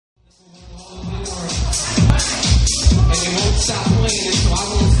playing it, so I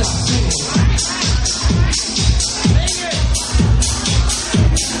won't stop singing.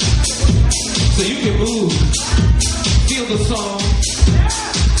 So you can move, feel the song,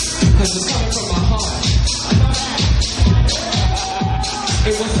 because it's coming from my heart.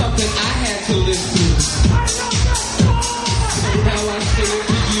 It was something I had to live through. So now I sing it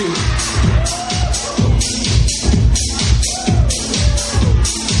to you.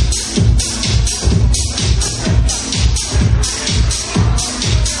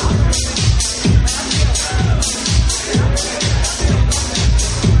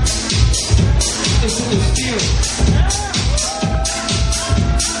 It's in the spirit.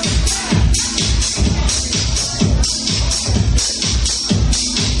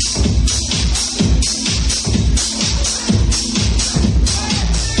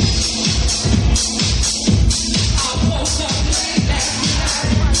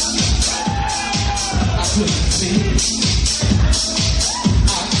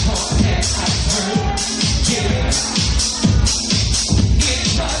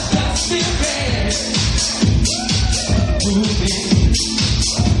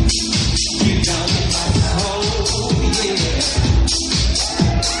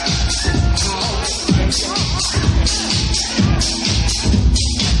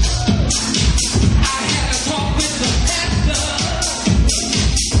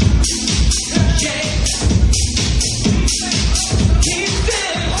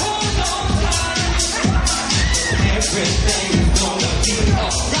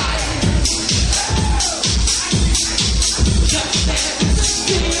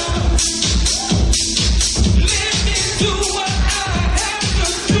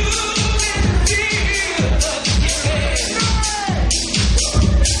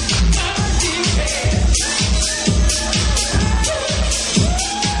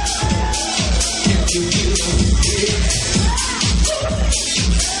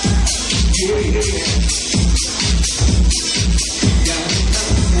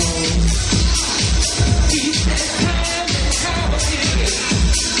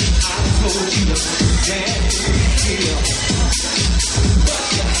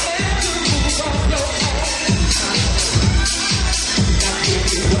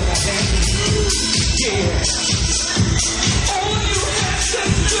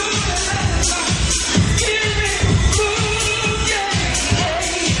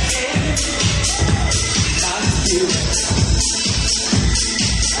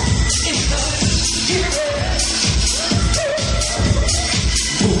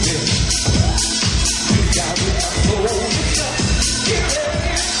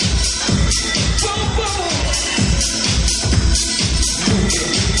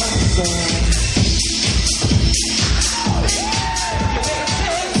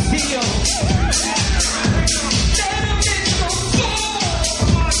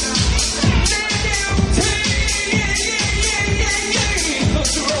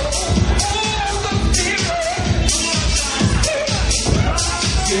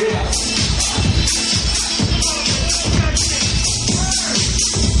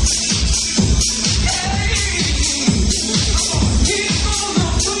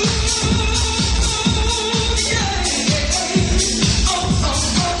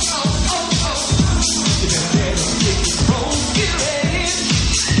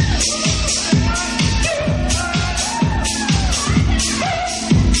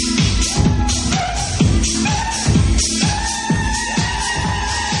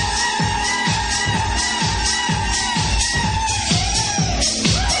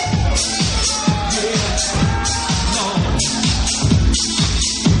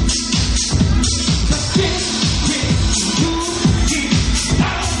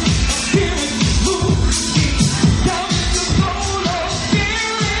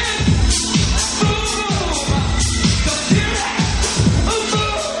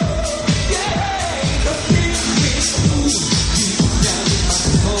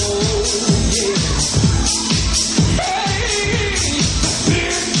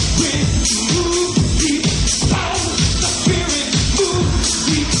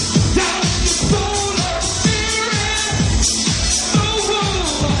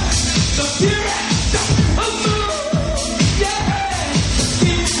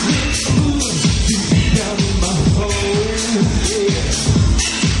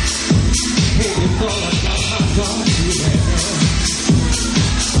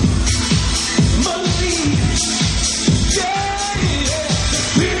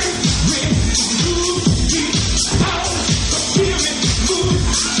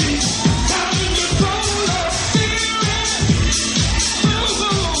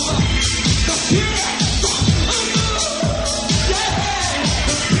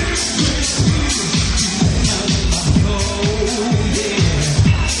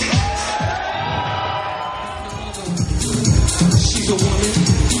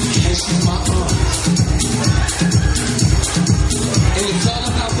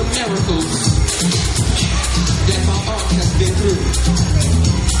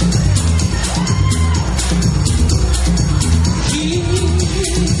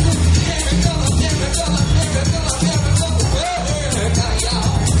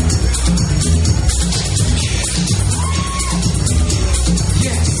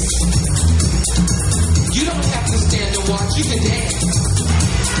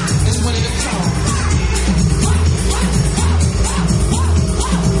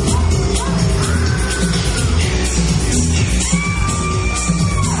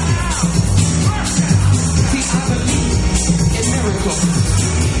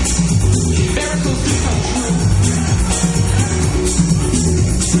 miracles do come true.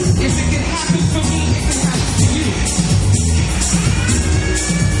 If it can happen for me, it can happen to you.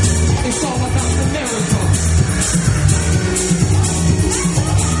 It's all about the miracle.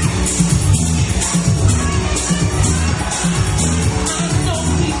 I know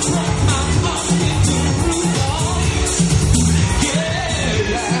he brought my heart into Rudolph. Yeah.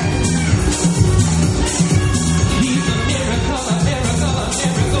 He's a miracle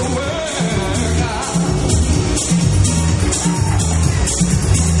worker.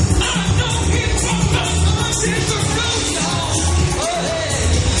 I know he brought my heart into Rudolph. Oh, hey.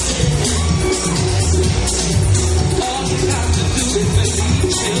 All you got to do is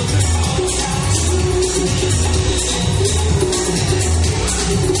believe, children.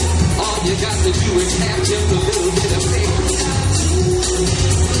 All you got to do is have just a little bit of faith.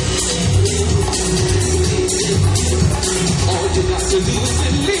 All you got to do is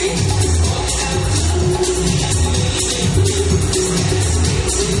believe.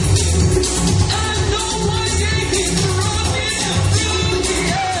 I know one day he's running through the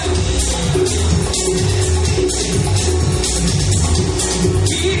air.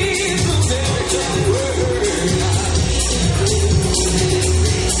 He's a miracle worker.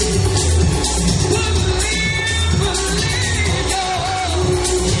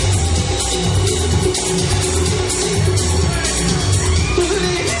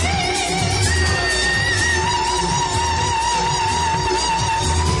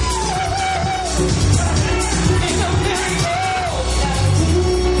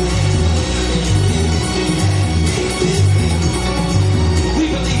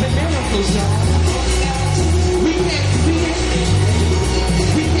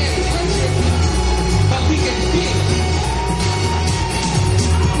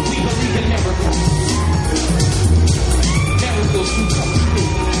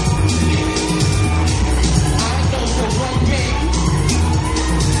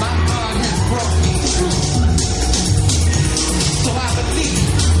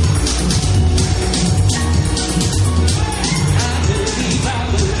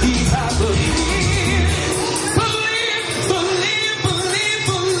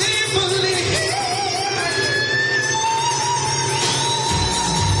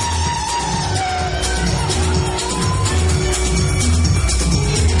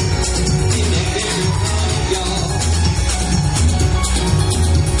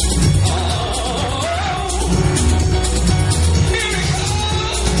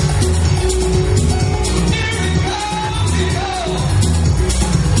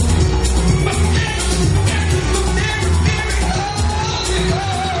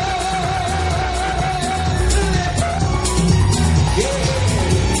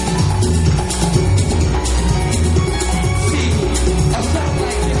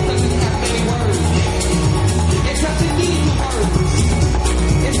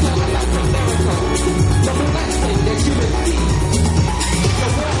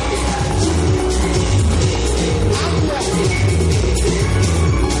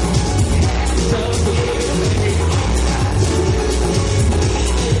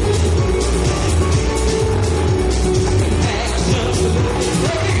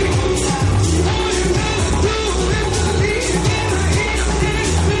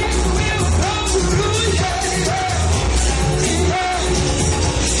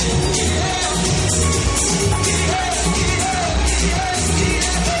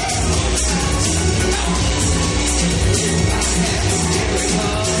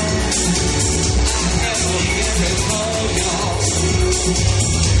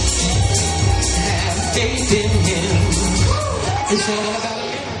 It's all about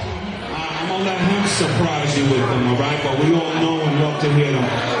I'm going to let him surprise you with them, all right? But we all know and love to hear them.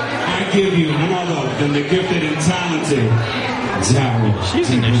 I give you none other than the gifted and talented Darryl. She's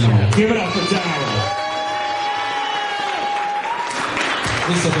in this show. Give it up for Darryl.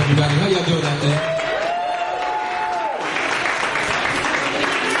 What's up, everybody? How y'all doing out there?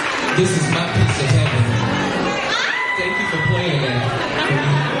 This is my piece of heaven. Thank you for playing that.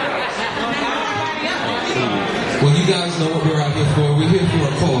 Well, you guys know what we're out here for. We're here for a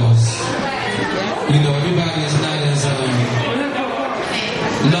cause. You know, everybody is not as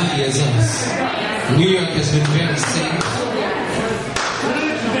lucky as us. New York has been very safe.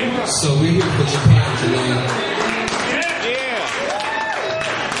 So we're here for Japan tonight.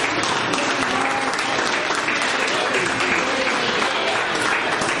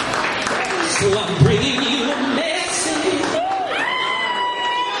 So I'm bringing you a message.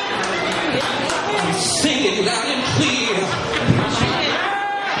 I'm singing loud and clear.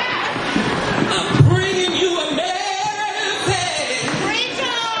 I'm bringing you a message.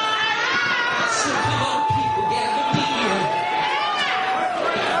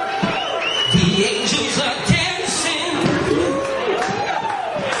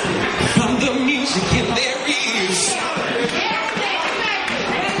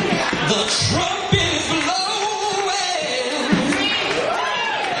 trumpet is blowing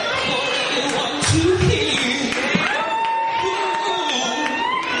for everyone to hear.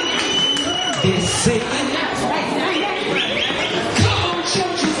 They're saying, come on,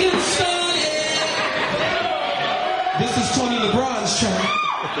 church, is getting started. This is Tony LeBron's track.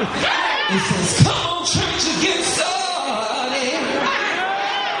 He says, come on, church, is getting started.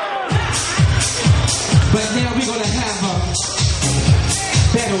 But now we're going to have a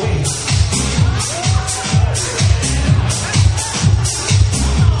better way.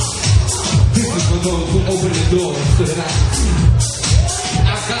 This is for those who open the doors to the night.